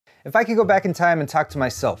If I could go back in time and talk to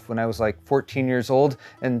myself when I was like 14 years old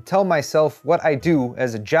and tell myself what I do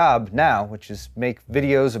as a job now, which is make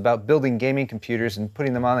videos about building gaming computers and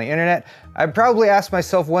putting them on the internet, I'd probably ask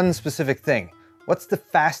myself one specific thing. What's the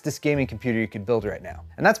fastest gaming computer you could build right now?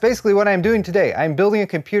 And that's basically what I'm doing today. I'm building a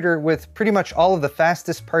computer with pretty much all of the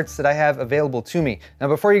fastest parts that I have available to me. Now,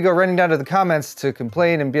 before you go running down to the comments to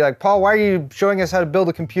complain and be like, Paul, why are you showing us how to build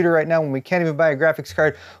a computer right now when we can't even buy a graphics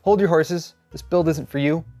card? Hold your horses. This build isn't for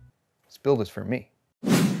you. This build is for me.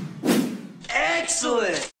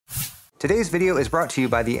 Excellent! Today's video is brought to you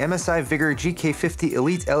by the MSI Vigor GK50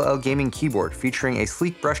 Elite LL Gaming Keyboard, featuring a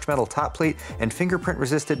sleek brushed metal top plate and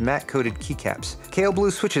fingerprint-resisted matte-coated keycaps. Kale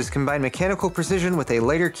blue switches combine mechanical precision with a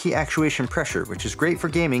lighter key actuation pressure, which is great for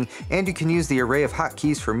gaming, and you can use the array of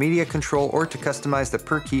hotkeys for media control or to customize the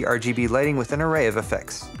per-key RGB lighting with an array of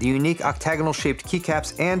effects. The unique octagonal-shaped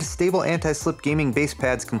keycaps and stable anti-slip gaming base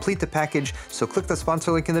pads complete the package, so click the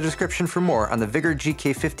sponsor link in the description for more on the Vigor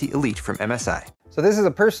GK50 Elite from MSI. So this is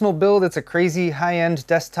a personal build. It's a crazy high-end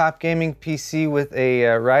desktop gaming PC with a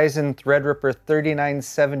Ryzen Threadripper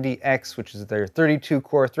 3970X, which is their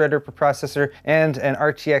 32-core Threadripper processor, and an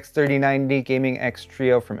RTX 3090 Gaming X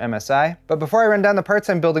Trio from MSI. But before I run down the parts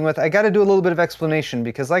I'm building with, I gotta do a little bit of explanation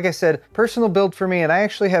because, like I said, personal build for me, and I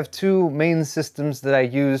actually have two main systems that I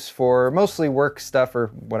use for mostly work stuff, or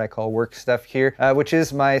what I call work stuff here, which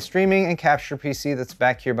is my streaming and capture PC that's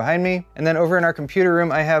back here behind me. And then over in our computer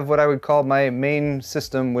room, I have what I would call my main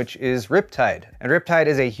system, which is Riptide. And Riptide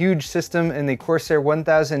is a huge system in the Corsair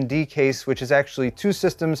 1000D case, which is actually two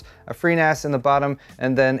systems, a FreeNAS in the bottom,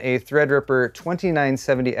 and then a Threadripper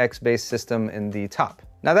 2970X based system in the top.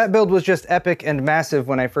 Now that build was just epic and massive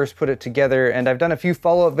when I first put it together, and I've done a few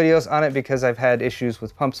follow-up videos on it because I've had issues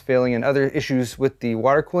with pumps failing and other issues with the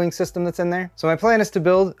water cooling system that's in there. So my plan is to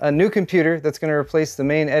build a new computer that's going to replace the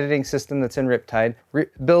main editing system that's in Riptide,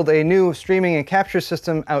 build a new streaming and capture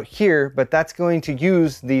system out here, but that's going to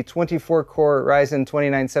use the 24-core Ryzen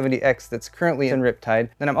 2970X that's currently in Riptide.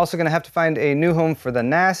 Then I'm also going to have to find a new home for the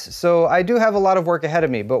NAS, so I do have a lot of work ahead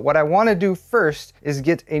of me, but what I want to do first is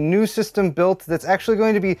get a new system built that's actually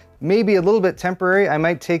going to be maybe a little bit temporary. I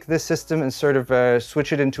might take this system and sort of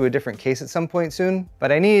switch it into a different case at some point soon,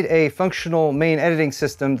 but I need a functional main editing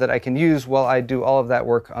system that I can use while I do all of that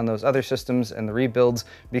work on those other systems and the rebuilds,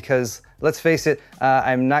 because let's face it,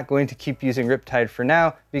 I'm not going to keep using Riptide for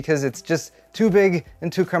now because it's just too big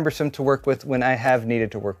and too cumbersome to work with when I have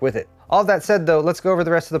needed to work with it. All of that said though, let's go over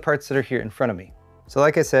the rest of the parts that are here in front of me. So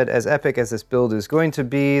like I said, as epic as this build is going to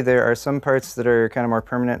be, there are some parts that are kind of more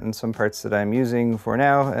permanent and some parts that I'm using for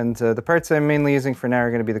now. And the parts I'm mainly using for now are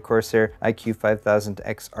going to be the Corsair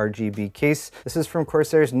IQ5000X RGB case. This is from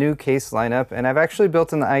Corsair's new case lineup, and I've actually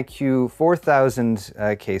built an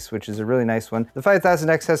IQ4000 case, which is a really nice one. The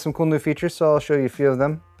 5000X has some cool new features, so I'll show you a few of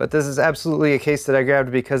them. But this is absolutely a case that I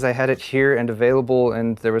grabbed because I had it here and available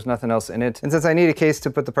and there was nothing else in it. And since I need a case to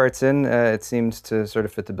put the parts in, it seemed to sort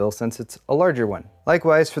of fit the bill since it's a larger one.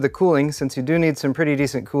 Likewise for the cooling, since you do need some pretty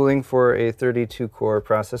decent cooling for a 32-core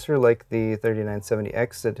processor like the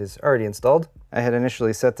 3970X that is already installed. I had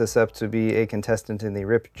initially set this up to be a contestant in the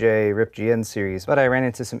RipGN series, but I ran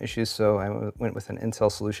into some issues, so I went with an Intel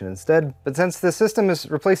solution instead. But since the system is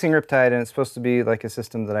replacing Riptide and it's supposed to be like a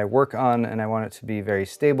system that I work on and I want it to be very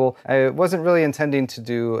stable, I wasn't really intending to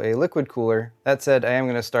do a liquid cooler. That said, I am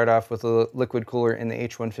going to start off with a liquid cooler in the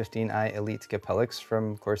H115i Elite Capellix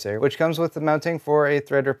from Corsair, which comes with the mounting for a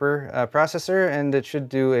Threadripper processor, and it should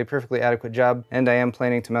do a perfectly adequate job. And I am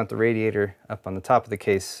planning to mount the radiator up on the top of the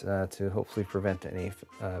case to hopefully prevent any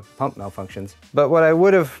pump malfunctions. But what I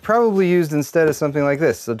would have probably used instead is something like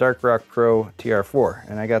this, the Dark Rock Pro TR4.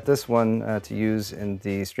 And I got this one to use in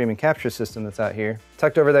the streaming capture system that's out here,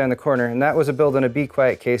 tucked over there in the corner. And that was a build in a Be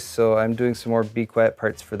Quiet case, so I'm doing some more Be Quiet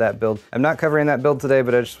parts for that build. I'm not covering that build today,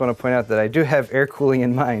 but I just want to point out that I do have air cooling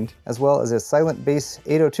in mind, as well as a Silent Base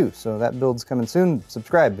 802. So that build's coming soon.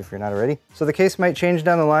 Subscribe if you're not already. So the case might change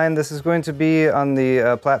down the line. This is going to be on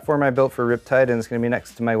the platform I built for Riptide, and it's going to be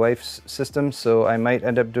next to my wife's system. So I might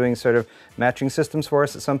end up doing sort of matching systems for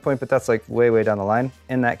us at some point, but that's like way down the line.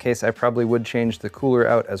 In that case, I probably would change the cooler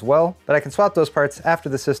out as well, but I can swap those parts after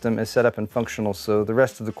the system is set up and functional, so the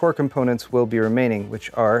rest of the core components will be remaining,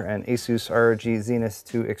 which are an Asus ROG Zenith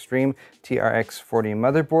 2 Extreme TRX 40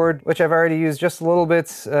 motherboard, which I've already used just a little bit,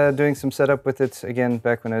 doing some setup with it, again,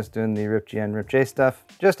 back when I was doing the RipGN, RipJ stuff.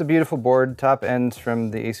 Just a beautiful board, top end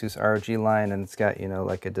from the Asus ROG line, and it's got, you know,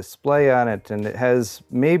 like a display on it, and it has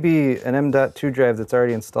maybe an M.2 drive that's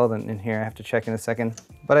already installed in here. I have to check in a second.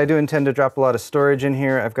 but I do intend to drop a lot of storage in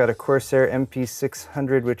here. I've got a Corsair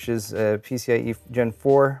MP600, which is a PCIe Gen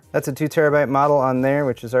 4. That's a 2 terabyte model on there,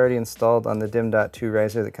 which is already installed on the DIMM.2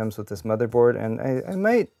 riser that comes with this motherboard. And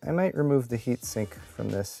I might remove the heatsink from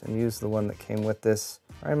this and use the one that came with this,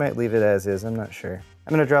 or I might leave it as is, I'm not sure.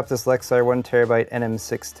 I'm going to drop this Lexar 1 terabyte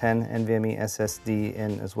NM610 NVMe SSD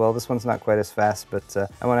in as well. This one's not quite as fast, but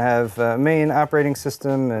I want to have main operating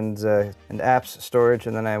system and apps storage,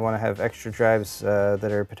 and then I want to have extra drives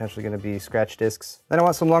that are potentially going to be scratch disks. Then I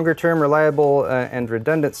want some longer term, reliable, and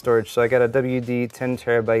redundant storage. So I got a WD 10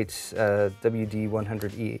 terabyte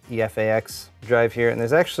WD100 EFAX drive here, and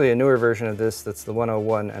there's actually a newer version of this that's the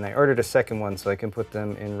 101, and I ordered a second one so I can put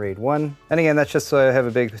them in RAID 1. And again, that's just so I have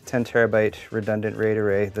a big 10 terabyte redundant RAID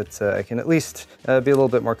array that I can at least be a little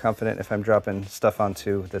bit more confident if I'm dropping stuff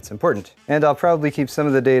onto that's important. And I'll probably keep some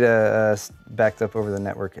of the data backed up over the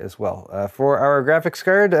network as well. For our graphics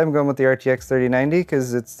card, I'm going with the RTX 3090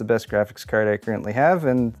 because it's the best graphics card I currently have,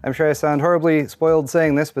 and I'm sure I sound horribly spoiled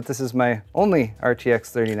saying this, but this is my only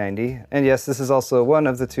RTX 3090. And yes, this is also one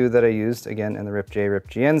of the two that I used, again, in the RIP-J,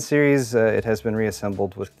 RIP-GN series. It has been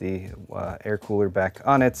reassembled with the air cooler back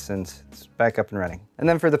on it, and it's back up and running. And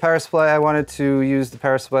then for the power supply, I wanted to use the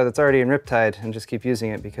power supply that's already in Riptide and just keep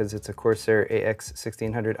using it because it's a Corsair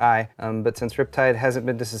AX1600i. But since Riptide hasn't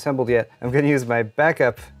been disassembled yet, I'm going to use my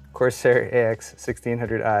backup Corsair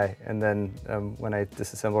AX1600i, and then when I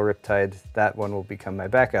disassemble Riptide, that one will become my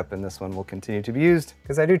backup, and this one will continue to be used.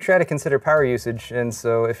 Because I do try to consider power usage, and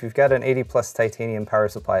so if you've got an 80 plus titanium power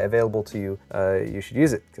supply available to you, you should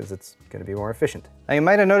use it, because it's going to be more efficient. Now you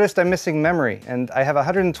might have noticed I'm missing memory, and I have a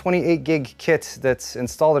 128 gig kit that's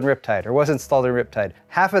installed in Riptide, or was installed in Riptide.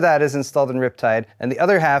 Half of that is installed in Riptide, and the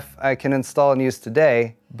other half I can install and use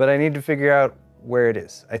today, but I need to figure out where it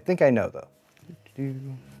is. I think I know though.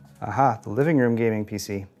 Aha, the living room gaming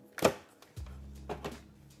PC.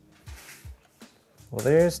 Well,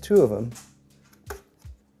 there's two of them.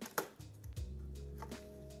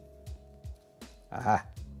 Aha.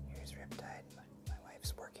 Here's Riptide. My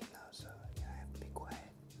wife's working though, so I have to be quiet.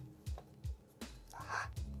 Aha.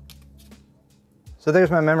 So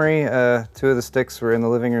there's my memory. Two of the sticks were in the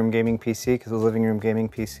living room gaming PC because the living room gaming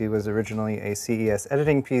PC was originally a CES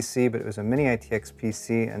editing PC, but it was a mini ITX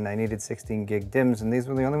PC, and I needed 16 gig DIMMs, and these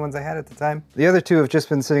were the only ones I had at the time. The other two have just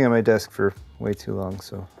been sitting on my desk for way too long,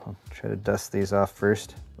 so I'll try to dust these off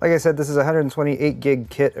first. Like I said, this is a 128 gig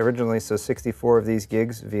kit originally, so 64 of these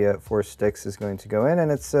gigs via 4 sticks is going to go in,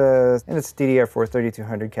 and it's DDR4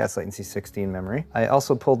 3200 CAS latency 16 memory. I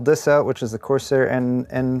also pulled this out, which is the Corsair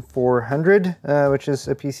N400, which is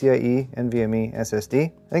a PCIe NVMe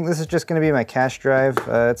SSD. I think this is just going to be my cache drive.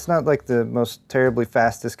 It's not like the most terribly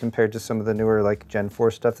fastest compared to some of the newer like Gen 4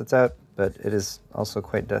 stuff that's out, but it is also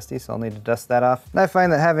quite dusty, so I'll need to dust that off. And I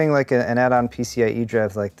find that having like an add-on PCIe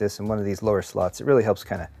drive like this in one of these lower slots, it really helps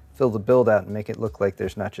kind of fill the build out and make it look like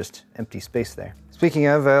there's not just empty space there. Speaking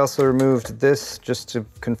of, I also removed this just to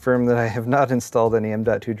confirm that I have not installed any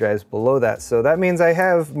M.2 drives below that, so that means I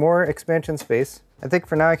have more expansion space. I think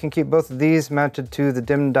for now I can keep both of these mounted to the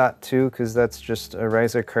DIMM.2 because that's just a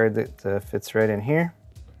riser card that fits right in here.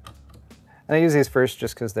 And I use these first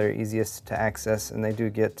just because they're easiest to access, and they do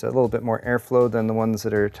get a little bit more airflow than the ones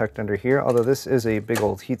that are tucked under here, although this is a big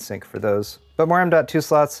old heatsink for those. But more M.2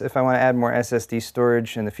 slots if I want to add more SSD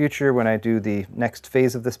storage in the future when I do the next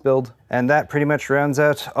phase of this build. And that pretty much rounds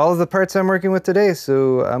out all of the parts I'm working with today,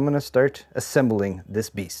 so I'm going to start assembling this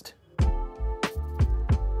beast.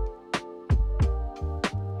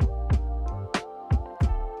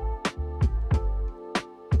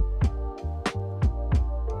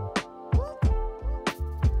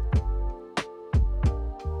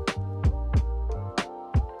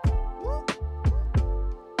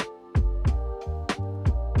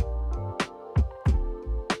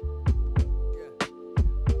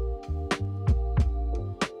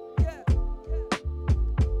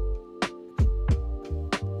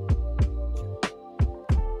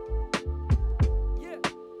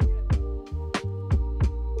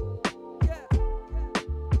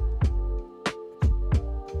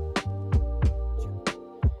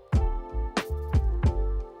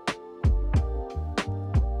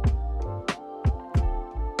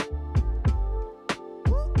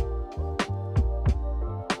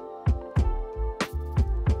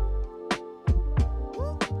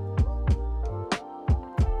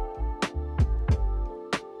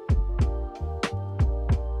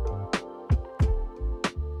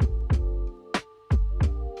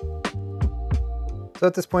 So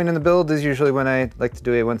at this point in the build is usually when I like to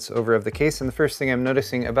do a once over of the case, and the first thing I'm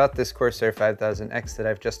noticing about this Corsair 5000X that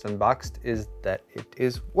I've just unboxed is that it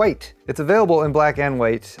is white. It's available in black and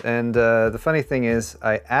white, and the funny thing is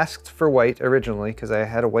I asked for white originally because I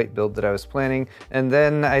had a white build that I was planning, and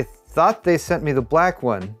then I thought they sent me the black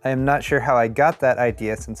one. I am not sure how I got that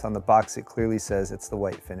idea, since on the box it clearly says it's the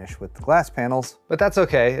white finish with the glass panels, but that's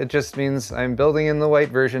okay. It just means I'm building in the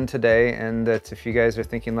white version today, and that if you guys are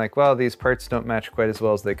thinking like, well, these parts don't match quite as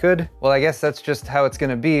well as they could, well, I guess that's just how it's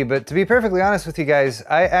gonna be. But to be perfectly honest with you guys,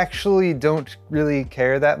 I actually don't really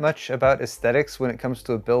care that much about aesthetics when it comes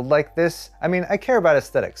to a build like this. I mean, I care about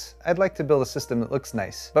aesthetics. I'd like to build a system that looks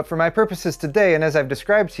nice, but for my purposes today, and as I've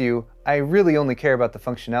described to you, I really only care about the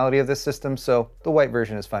functionality of this system, so the white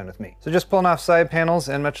version is fine with me. So just pulling off side panels,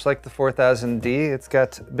 and much like the 4000D, it's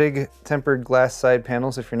got big tempered glass side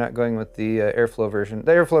panels if you're not going with the airflow version.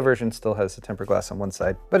 The airflow version still has the tempered glass on one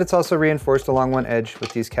side, but it's also reinforced along one edge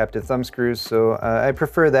with these captive thumb screws, so I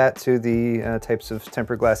prefer that to the types of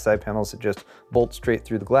tempered glass side panels that just bolt straight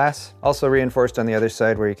through the glass. Also reinforced on the other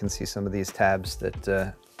side, where you can see some of these tabs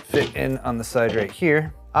that fit in on the side right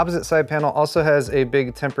here. Opposite side panel also has a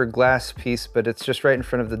big tempered glass piece, but it's just right in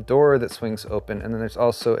front of the door that swings open. And then there's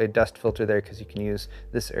also a dust filter there because you can use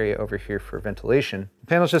this area over here for ventilation. The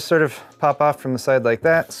panels just sort of pop off from the side like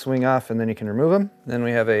that, swing off, and then you can remove them. Then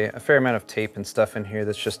we have a fair amount of tape and stuff in here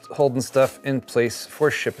that's just holding stuff in place for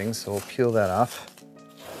shipping. So we'll peel that off.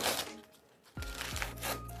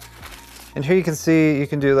 And here you can see you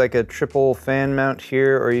can do like a triple fan mount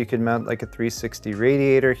here, or you could mount like a 360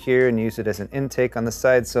 radiator here and use it as an intake on the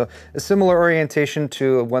side. So a similar orientation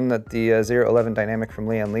to one that the 011 Dynamic from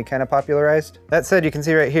Lian Li kind of popularized. That said, you can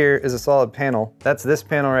see right here is a solid panel. That's this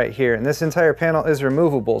panel right here. And this entire panel is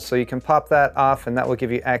removable. So you can pop that off and that will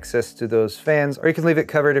give you access to those fans, or you can leave it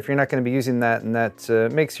covered if you're not going to be using that. And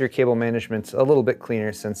that makes your cable management a little bit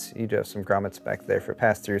cleaner, since you do have some grommets back there for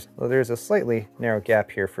pass-throughs. Well, there's a slightly narrow gap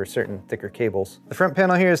here for certain thicker cables. The front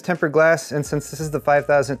panel here is tempered glass, and since this is the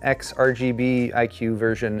 5000X RGB IQ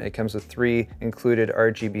version, it comes with 3 included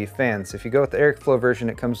RGB fans. If you go with the airflow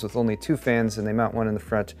version, it comes with only 2 fans, and they mount one in the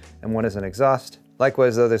front and one as an exhaust.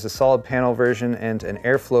 Likewise though, there's a solid panel version and an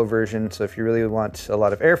airflow version, so if you really want a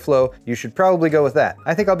lot of airflow, you should probably go with that.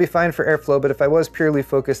 I think I'll be fine for airflow, but if I was purely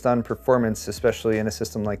focused on performance, especially in a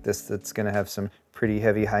system like this that's gonna have some pretty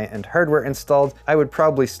heavy high-end hardware installed, I would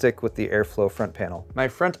probably stick with the airflow front panel. My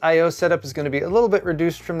front I/O setup is going to be a little bit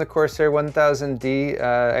reduced from the Corsair 1000D.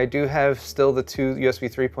 I do have still the 2 USB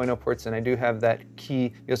 3.0 ports, and I do have that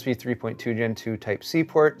key USB 3.2 Gen 2 Type-C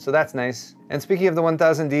port, so that's nice. And speaking of the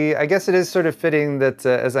 1000D, I guess it is sort of fitting that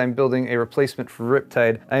as I'm building a replacement for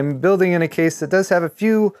Riptide, I'm building in a case that does have a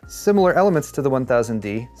few similar elements to the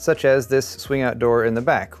 1000D, such as this swing out door in the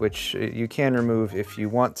back, which you can remove if you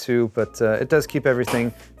want to, but it does keep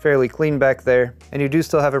everything fairly clean back there. And you do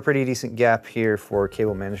still have a pretty decent gap here for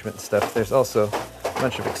cable management and stuff. There's also a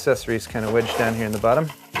bunch of accessories kind of wedged down here in the bottom.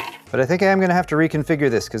 But I think I am going to have to reconfigure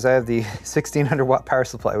this because I have the 1600 watt power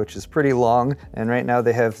supply, which is pretty long. And right now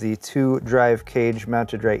they have the 2 drive cage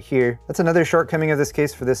mounted right here. That's another shortcoming of this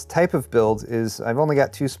case for this type of build, is I've only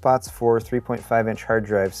got 2 spots for 3.5-inch hard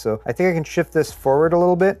drives. So I think I can shift this forward a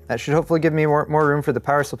little bit. That should hopefully give me more room for the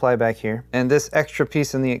power supply back here. And this extra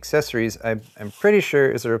piece in the accessories, I'm pretty sure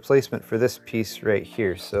is a replacement for this piece right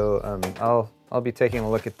here. So I'll be taking a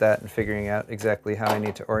look at that and figuring out exactly how I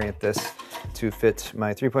need to orient this to fit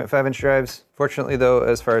my 3.5-inch drives. Fortunately though,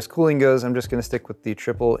 as far as cooling goes, I'm just going to stick with the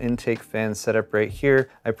triple intake fan setup right here.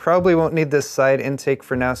 I probably won't need this side intake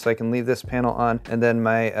for now, so I can leave this panel on, and then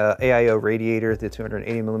my AIO radiator, the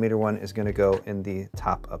 280mm one, is going to go in the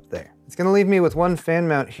top up there. It's going to leave me with 1 fan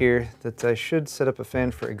mount here that I should set up a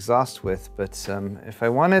fan for exhaust with, but if I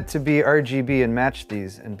want it to be RGB and match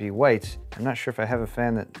these and be white, I'm not sure if I have a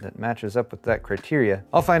fan that matches up with that criteria.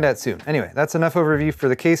 I'll find out soon. Anyway, that's enough overview for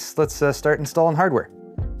the case. Let's start installing hardware.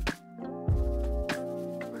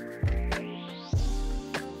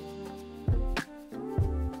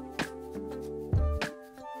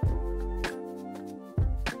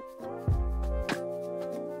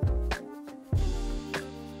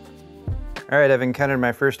 All right, I've encountered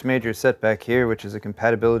my first major setback here, which is a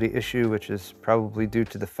compatibility issue, which is probably due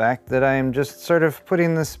to the fact that I am just sort of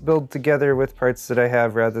putting this build together with parts that I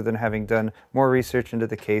have rather than having done more research into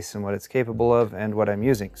the case and what it's capable of and what I'm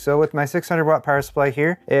using. So with my 600 watt power supply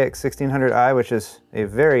here, AX1600i, which is a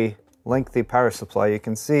very lengthy power supply, you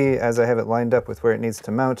can see as I have it lined up with where it needs to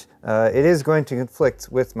mount, it is going to conflict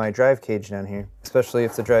with my drive cage down here, especially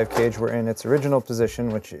if the drive cage were in its original position,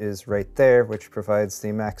 which is right there, which provides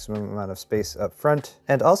the maximum amount of space up front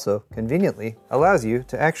and also conveniently allows you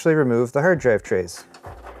to actually remove the hard drive trays.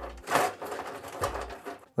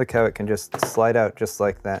 Look how it can just slide out just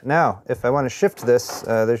like that. Now, if I want to shift this,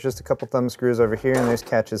 there's just a couple thumb screws over here and there's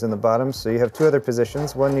catches in the bottom. So you have two other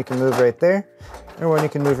positions. One you can move right there, or one you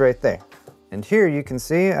can move right there. And here you can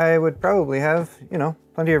see I would probably have, you know,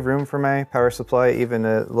 plenty of room for my power supply, even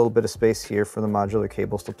a little bit of space here for the modular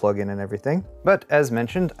cables to plug in and everything. But as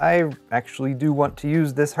mentioned, I actually do want to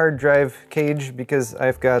use this hard drive cage because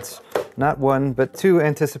I've got not one, but two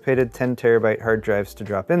anticipated 10 terabyte hard drives to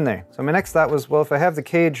drop in there. So my next thought was, well, if I have the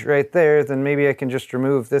cage right there, then maybe I can just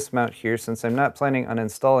remove this mount here since I'm not planning on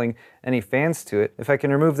installing any fans to it. If I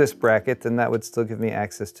can remove this bracket, then that would still give me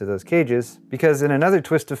access to those cages. Because in another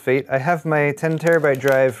twist of fate, I have my 10 terabyte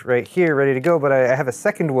drive right here ready to go, but I have a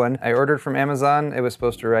second one I ordered from Amazon. It was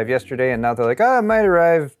supposed to arrive yesterday, and now they're like, oh, it might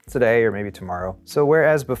arrive today or maybe tomorrow. So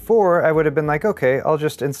whereas before I would have been like, okay, I'll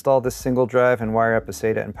just install this single drive and wire up a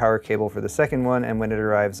SATA and power cable for the second one, and when it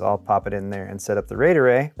arrives, I'll pop it in there and set up the RAID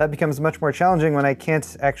array. That becomes much more challenging when I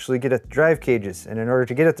can't actually get at the drive cages. And in order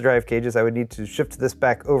to get at the drive cages, I would need to shift this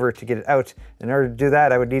back over to get it out. In order to do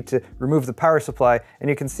that, I would need to remove the power supply, and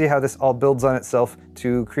you can see how this all builds on itself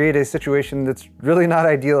to create a situation that's really not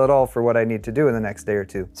ideal at all for what I need to do in the next day or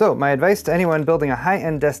two. So my advice to anyone building a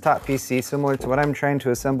high-end desktop PC similar to what I'm trying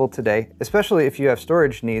to assemble today, especially if you have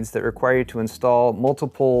storage needs that require you to install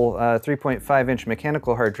multiple 3.5-inch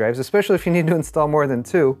mechanical hard drives, especially if you need to install more than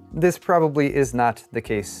two, this probably is not the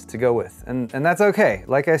case to go with. And that's okay.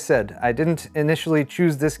 Like I said, I didn't initially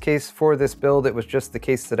choose this case for this build. It was just the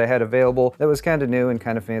case that I had available that was kind of new and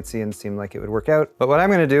kind of fancy and seemed like it would work out. But what I'm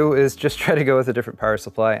going to do is just try to go with a different power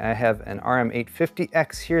supply. I have an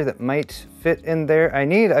RM850X here that might fit in there.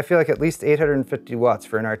 I feel like at least 850 watts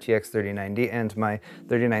for an RTX 3090 and my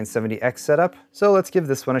 3970X setup. So let's give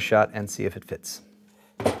this one a shot and see if it fits.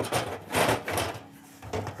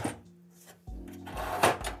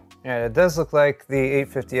 Yeah, it does look like the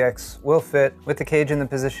 850X will fit with the cage in the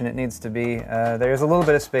position it needs to be. There's a little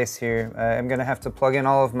bit of space here. I'm gonna have to plug in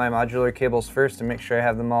all of my modular cables first and make sure I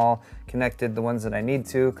have them all connected, the ones that I need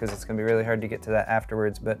to, because it's gonna be really hard to get to that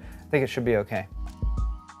afterwards, but I think it should be okay.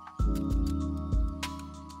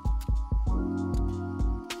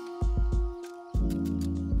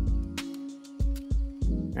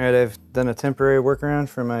 All right, I've done a temporary workaround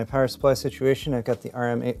for my power supply situation. I've got the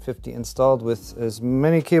RM850 installed with as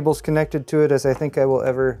many cables connected to it as I think I will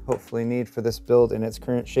ever hopefully need for this build in its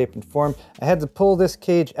current shape and form. I had to pull this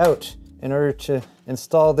cage out in order to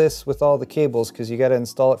install this with all the cables because you got to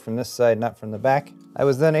install it from this side, not from the back. I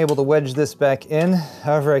was then able to wedge this back in.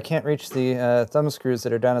 However, I can't reach the thumb screws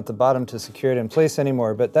that are down at the bottom to secure it in place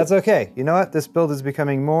anymore, but that's okay. You know what? This build is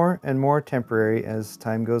becoming more and more temporary as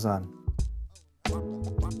time goes on.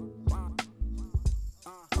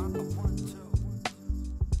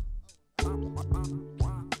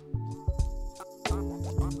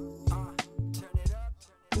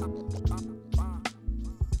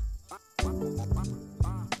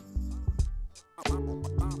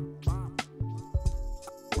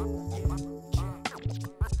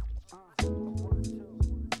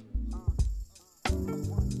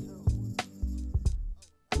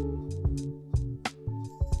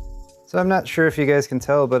 So I'm not sure if you guys can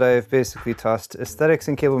tell, but I've basically tossed aesthetics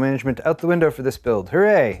and cable management out the window for this build.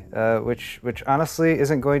 Hooray! Which honestly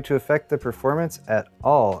isn't going to affect the performance at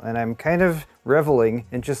all. And I'm kind of reveling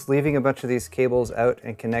in just leaving a bunch of these cables out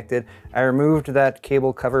and connected. I removed that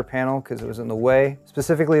cable cover panel because it was in the way.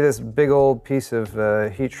 Specifically this big old piece of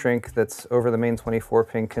heat shrink that's over the main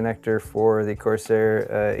 24-pin connector for the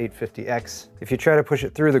Corsair 850X. If you try to push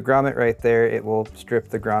it through the grommet right there, it will strip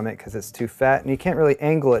the grommet because it's too fat and you can't really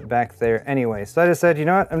angle it back there anyway. So I decided, you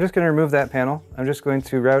know what, I'm just going to remove that panel. I'm just going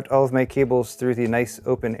to route all of my cables through the nice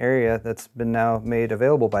open area that's been now made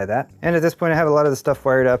available by that. And at this point I have a lot of the stuff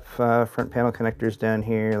wired up, front panel connectors down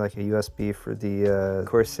here, like a USB for the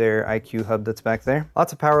Corsair IQ hub that's back there.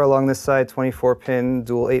 Lots of power along this side, 24-pin,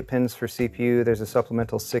 dual 8 pins for CPU. There's a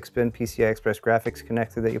supplemental 6-pin PCI Express graphics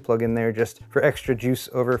connector that you plug in there just for extra juice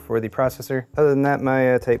over for the processor. Other than that,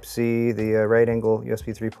 my Type-C, the right angle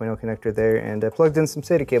USB 3.0 connector there, and I plugged in some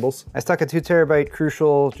SATA cables. I stuck a 2 terabyte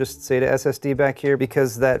Crucial just SATA SSD back here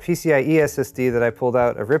because that PCIe SSD that I pulled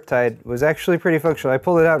out of Riptide was actually pretty functional. I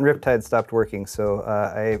pulled it out and Riptide stopped working, so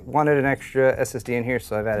I wanted an extra SSD in here,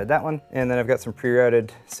 so I've added that one. And then I've got some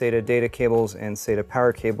pre-routed SATA data cables and SATA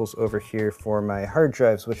power cables over here for my hard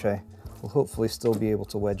drives, which I will hopefully still be able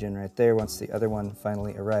to wedge in right there once the other one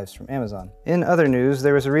finally arrives from Amazon. In other news,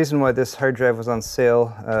 there was a reason why this hard drive was on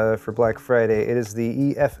sale for Black Friday. It is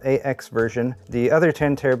the EFAX version. The other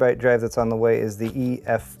 10 terabyte drive that's on the way is the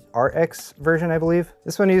EF RX version, I believe.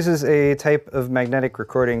 This one uses a type of magnetic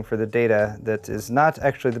recording for the data that is not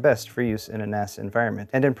actually the best for use in a NAS environment.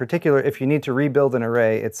 And in particular, if you need to rebuild an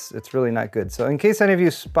array, it's really not good. So in case any of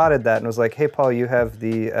you spotted that and was like, hey Paul, you have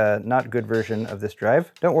the not good version of this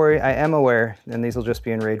drive, don't worry, I am aware, and these will just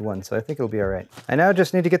be in RAID 1, so I think it'll be all right. I now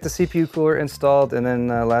just need to get the CPU cooler installed, and then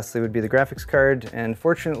lastly would be the graphics card. And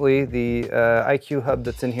fortunately, the IQ hub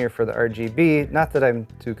that's in here for the RGB, not that I'm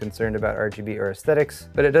too concerned about RGB or aesthetics,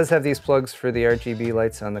 but it does have these plugs for the RGB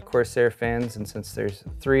lights on the Corsair fans, and since there's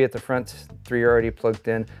 3 at the front, 3 are already plugged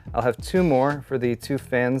in, I'll have 2 more for the 2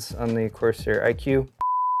 fans on the Corsair IQ.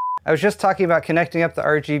 I was just talking about connecting up the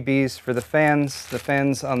RGBs for the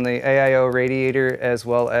fans on the AIO radiator, as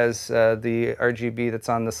well as the RGB that's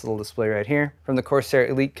on this little display right here from the Corsair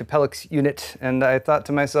Elite Capellix unit. And I thought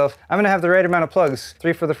to myself, I'm gonna have the right amount of plugs,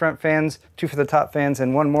 3 for the front fans, 2 for the top fans,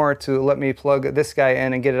 and 1 more to let me plug this guy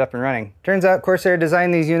in and get it up and running. Turns out Corsair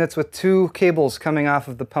designed these units with 2 cables coming off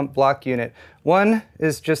of the pump block unit. One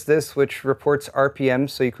is just this, which reports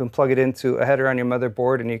RPMs, so you can plug it into a header on your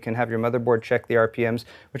motherboard and you can have your motherboard check the RPMs,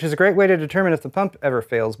 which is a great way to determine if the pump ever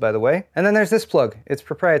fails, by the way. And then there's this plug. It's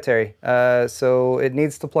proprietary, so it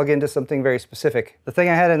needs to plug into something very specific. The thing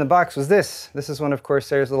I had in the box was this. This is one of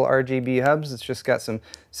Corsair's little RGB hubs. It's just got some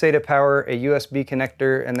SATA power, a USB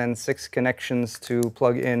connector, and then 6 connections to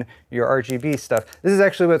plug in your RGB stuff. This is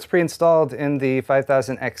actually what's pre-installed in the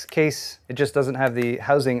 5000X case. It just doesn't have the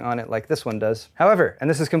housing on it like this one does. However, and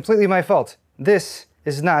this is completely my fault, this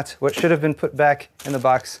is not what should have been put back in the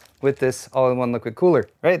box with this all-in-one liquid cooler.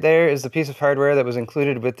 Right there is the piece of hardware that was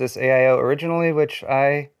included with this AIO originally, which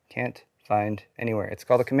I can't find anywhere. It's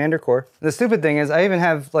called a Commander Core. The stupid thing is I even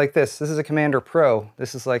have like this. This is a Commander Pro.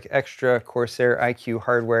 This is like extra Corsair IQ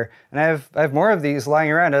hardware. And I have more of these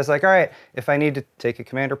lying around. I was like, all right, if I need to take a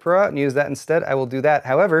Commander Pro out and use that instead, I will do that.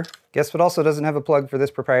 However, guess what also doesn't have a plug for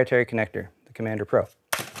this proprietary connector, the Commander Pro.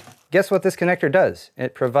 Guess what this connector does?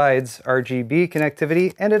 It provides RGB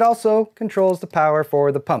connectivity, and it also controls the power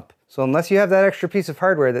for the pump. So unless you have that extra piece of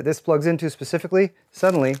hardware that this plugs into specifically,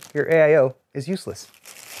 suddenly your AIO is useless.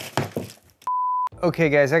 Okay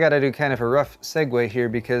guys, I gotta do kind of a rough segue here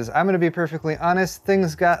because I'm gonna be perfectly honest,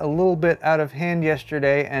 things got a little bit out of hand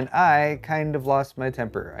yesterday and I kind of lost my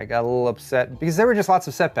temper. I got a little upset because there were just lots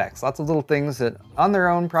of setbacks, lots of little things that on their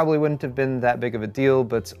own probably wouldn't have been that big of a deal,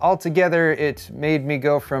 but altogether it made me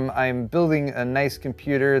go from I'm building a nice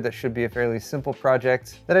computer that should be a fairly simple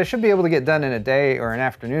project that I should be able to get done in a day or an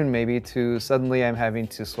afternoon maybe, to suddenly I'm having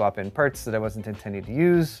to swap in parts that I wasn't intending to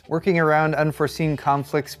use, working around unforeseen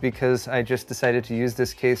conflicts because I just decided to use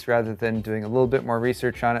this case rather than doing a little bit more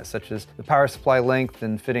research on it, such as the power supply length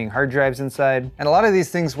and fitting hard drives inside. And a lot of these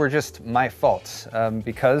things were just my fault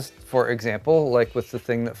because, for example, like with the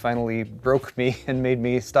thing that finally broke me and made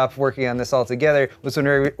me stop working on this altogether was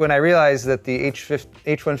when I realized that the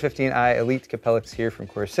H115i Elite Capellix here from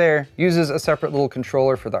Corsair uses a separate little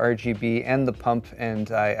controller for the RGB and the pump,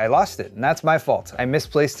 and I lost it, and that's my fault. I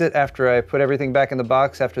misplaced it after I put everything back in the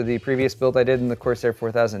box after the previous build I did in the Corsair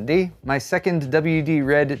 4000D. My second WD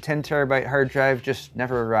Red 10 terabyte hard drive just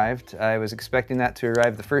never arrived. I was expecting that to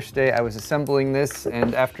arrive the first day I was assembling this,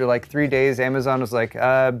 and after like 3 days, Amazon was like,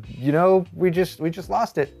 you know, we just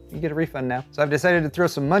lost it. You get a refund now. So I've decided to throw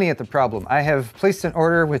some money at the problem. I have placed an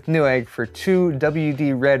order with Newegg for 2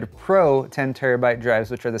 WD Red Pro 10 terabyte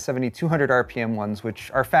drives, which are the 7200 RPM ones,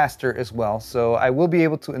 which are faster as well. So I will be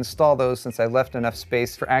able to install those since I left enough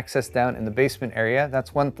space for access down in the basement area.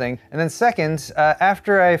 That's one thing. And then second,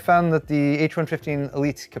 after I found that the H115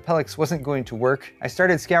 Elite Capellix wasn't going to work, I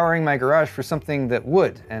started scouring my garage for something that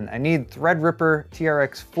would, and I need Threadripper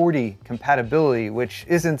TRX 40 compatibility, which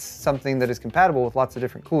isn't something that is compatible with lots of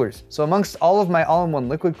different coolers. So amongst all of my all-in-one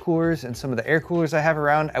liquid coolers and some of the air coolers I have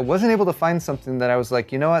around, I wasn't able to find something that I was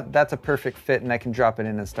like, you know what, that's a perfect fit and I can drop it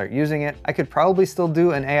in and start using it. I could probably still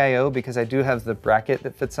do an AIO because I do have the bracket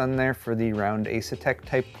that fits on there for the round Asetek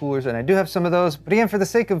type coolers, and I do have some of those, but again, for the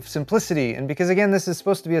sake of simplicity, and because again, this is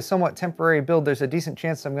supposed to be a somewhat temporary build, there's a decent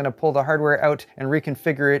chance I'm gonna pull the hardware out and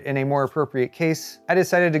reconfigure it in a more appropriate case. I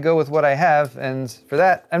decided to go with what I have, and for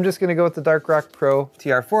that, I'm just gonna go with the Dark Rock Pro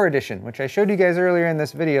TR4 edition, which I showed you guys earlier in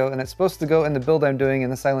this video, and it's supposed to go in the build I'm doing in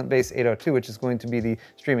the Silent Base 802, which is going to be the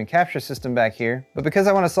stream and capture system back here. But because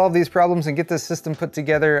I want to solve these problems and get this system put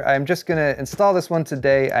together, I'm just gonna install this one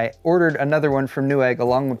today. I ordered another one from Newegg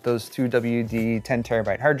along with those 2 WD 10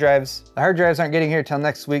 terabyte hard drives. The hard drives aren't getting here till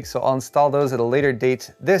next week, so I'll install those at a later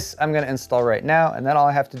date. This I'm gonna install install right now, and then all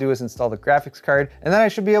I have to do is install the graphics card, and then I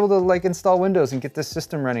should be able to like install Windows and get this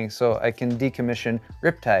system running so I can decommission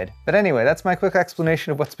Riptide. But anyway, that's my quick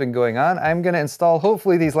explanation of what's been going on. I'm gonna install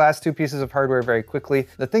hopefully these last two pieces of hardware very quickly.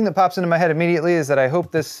 The thing that pops into my head immediately is that I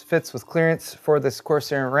hope this fits with clearance for this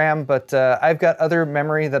Corsair RAM, but I've got other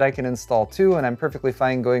memory that I can install too, and I'm perfectly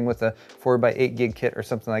fine going with a 4x8 gig kit or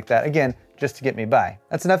something like that. Again, just to get me by.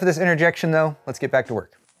 That's enough of this interjection though. Let's get back to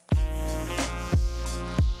work.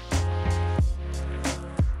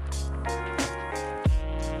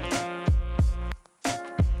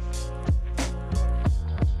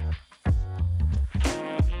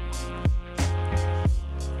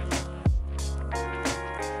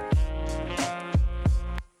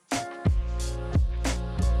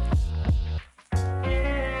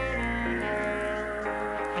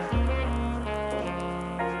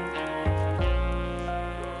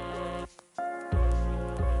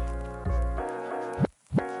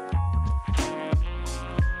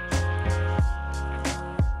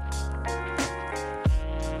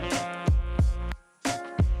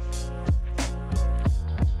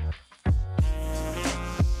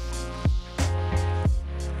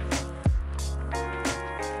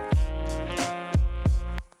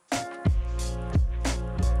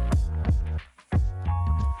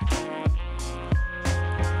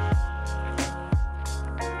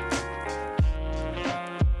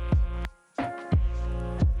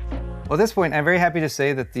 Well, at this point, I'm very happy to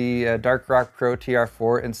say that the Dark Rock Pro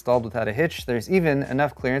TR4 installed without a hitch. There's even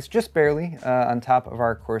enough clearance, just barely, on top of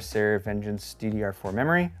our Corsair Vengeance DDR4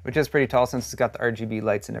 memory, which is pretty tall since it's got the RGB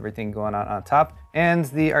lights and everything going on top, and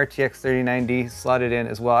the RTX 3090 slotted in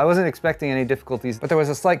as well. I wasn't expecting any difficulties, but there was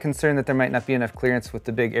a slight concern that there might not be enough clearance with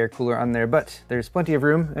the big air cooler on there, but there's plenty of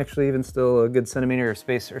room, actually even still a good centimeter of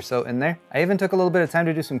space or so in there. I even took a little bit of time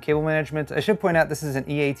to do some cable management. I should point out this is an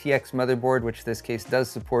EATX motherboard, which this case does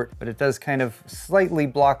support, but it does kind of slightly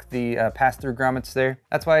block the pass-through grommets there.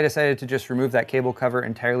 That's why I decided to just remove that cable cover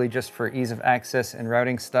entirely just for ease of access and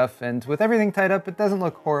routing stuff, and with everything tied up, it doesn't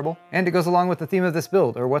look horrible. And it goes along with the theme of this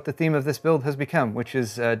build, or what the theme of this build has become, which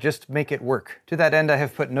is just make it work. To that end, I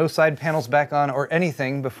have put no side panels back on or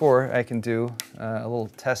anything before I can do a little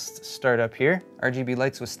test startup here. RGB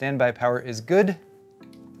lights with standby power is good.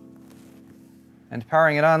 And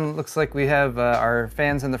powering it on, looks like we have our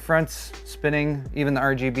fans in the front spinning, even the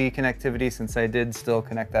RGB connectivity, since I did still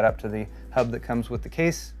connect that up to the hub that comes with the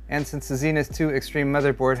case. And since the Zenith 2 Extreme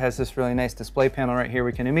motherboard has this really nice display panel right here,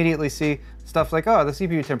 we can immediately see stuff like, oh, the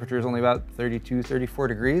CPU temperature is only about 32, 34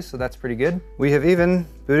 degrees, so that's pretty good. We have even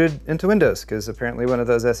booted into Windows, because apparently one of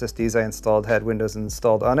those SSDs I installed had Windows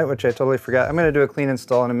installed on it, which I totally forgot. I'm gonna do a clean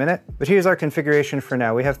install in a minute. But here's our configuration for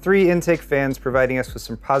now. We have 3 intake fans providing us with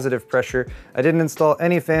some positive pressure. I didn't install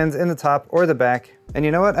any fans in the top or the back. And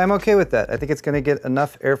you know what? I'm okay with that. I think it's gonna get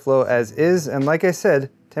enough airflow as is, and like I said,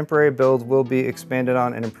 temporary build will be expanded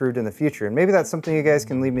on and improved in the future. And maybe that's something you guys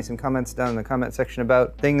can leave me some comments down in the comment section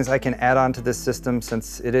about, things I can add on to this system,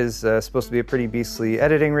 since it is supposed to be a pretty beastly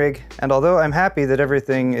editing rig. And although I'm happy that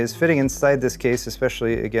everything is fitting inside this case,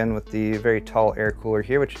 especially again with the very tall air cooler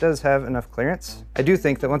here, which does have enough clearance, I do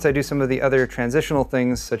think that once I do some of the other transitional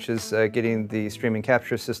things, such as getting the streaming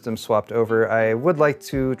capture system swapped over, I would like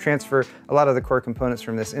to transfer a lot of the core components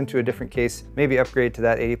from this into a different case, maybe upgrade to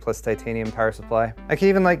that 80+ titanium power supply. I can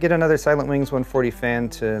even like get another Silent Wings 140 fan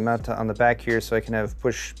to mount on the back here so I can have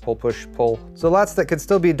push, pull. So lots that could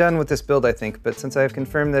still be done with this build, I think, but since I have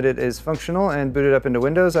confirmed that it is functional and booted up into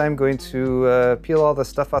Windows, I'm going to peel all the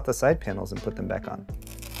stuff off the side panels and put them back on.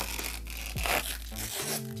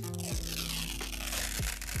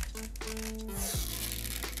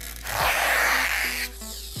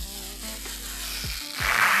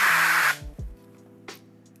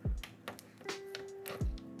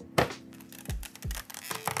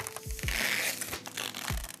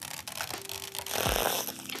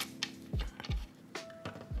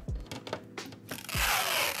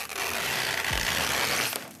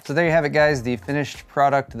 So there you have it, guys, the finished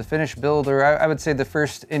product, the finished build, or I would say the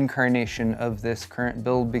first incarnation of this current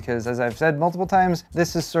build, because as I've said multiple times,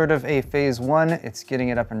 this is sort of a phase 1. It's getting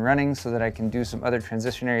it up and running so that I can do some other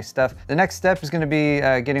transitionary stuff. The next step is going to be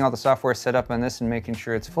getting all the software set up on this and making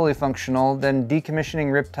sure it's fully functional, then decommissioning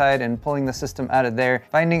Riptide and pulling the system out of there,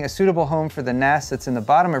 finding a suitable home for the NAS that's in the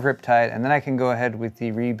bottom of Riptide, and then I can go ahead with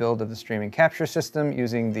the rebuild of the streaming capture system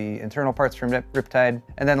using the internal parts from Riptide.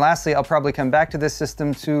 And then lastly, I'll probably come back to this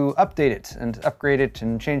system to to update it and upgrade it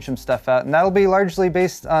and change some stuff out. And that'll be largely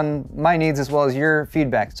based on my needs as well as your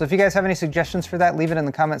feedback. So if you guys have any suggestions for that, leave it in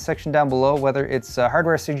the comment section down below, whether it's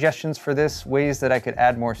hardware suggestions for this, ways that I could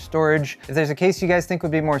add more storage. If there's a case you guys think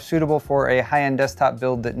would be more suitable for a high-end desktop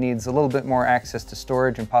build that needs a little bit more access to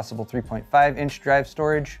storage and possible 3.5-inch drive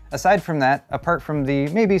storage. Aside from that, apart from the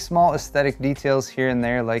maybe small aesthetic details here and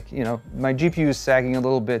there, like, you know, my GPU is sagging a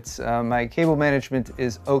little bit, my cable management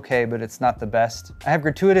is okay, but it's not the best. I have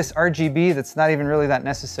gratuitous RGB that's not even really that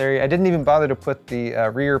necessary. I didn't even bother to put the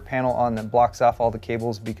rear panel on that blocks off all the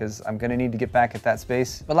cables because I'm gonna need to get back at that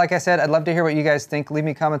space. But like I said, I'd love to hear what you guys think. Leave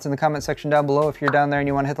me comments in the comment section down below. If you're down there and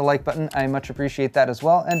you want to hit the like button, I much appreciate that as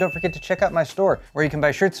well. And don't forget to check out my store, where you can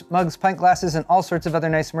buy shirts, mugs, pint glasses, and all sorts of other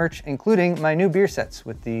nice merch, including my new beer sets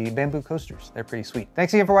with the bamboo coasters. They're pretty sweet.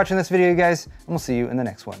 Thanks again for watching this video, you guys, and we'll see you in the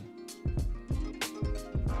next one.